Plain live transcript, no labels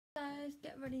Guys,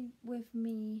 get ready with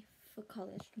me for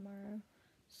college tomorrow.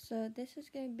 So this is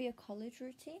going to be a college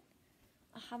routine.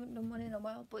 I haven't done one in a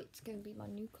while, but it's going to be my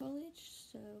new college,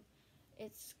 so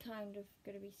it's kind of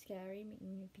going to be scary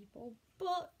meeting new people,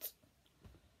 but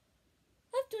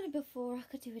I've done it before. I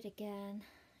could do it again.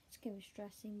 It's going to be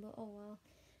stressing, but oh well.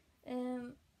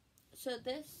 So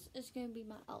this is going to be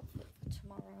my outfit for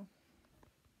tomorrow.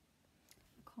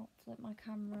 I can't flip my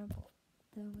camera, but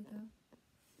there we go.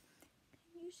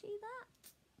 Can you see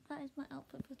that? That is my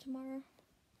outfit for tomorrow.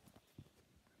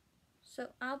 So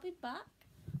I'll be back.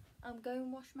 I'm going to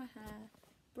wash my hair,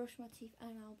 brush my teeth,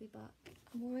 and I'll be back.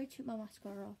 I'm already took my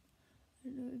mascara off. I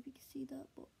don't know if you can see that,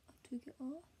 but I took it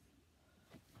off.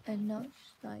 And now it's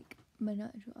just like my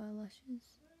natural eyelashes.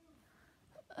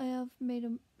 I have made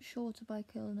them shorter by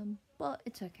curling them, but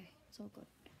it's okay. It's all good.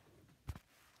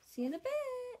 See you in a bit.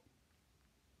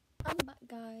 I'm back,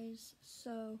 guys.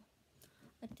 So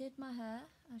I did my hair,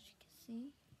 as you can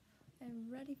see.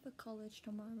 I'm ready for college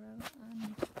tomorrow,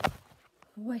 and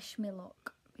wish me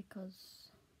luck, because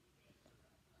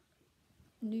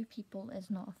new people is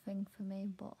not a thing for me.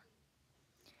 But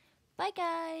bye,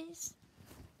 guys.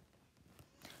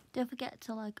 Don't forget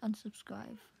to like and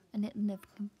subscribe and hit the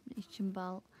notification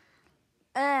bell.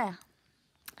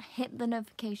 Hit the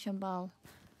notification bell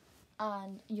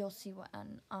and you'll see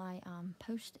when I am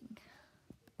posting.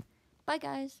 Bye,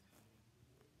 guys.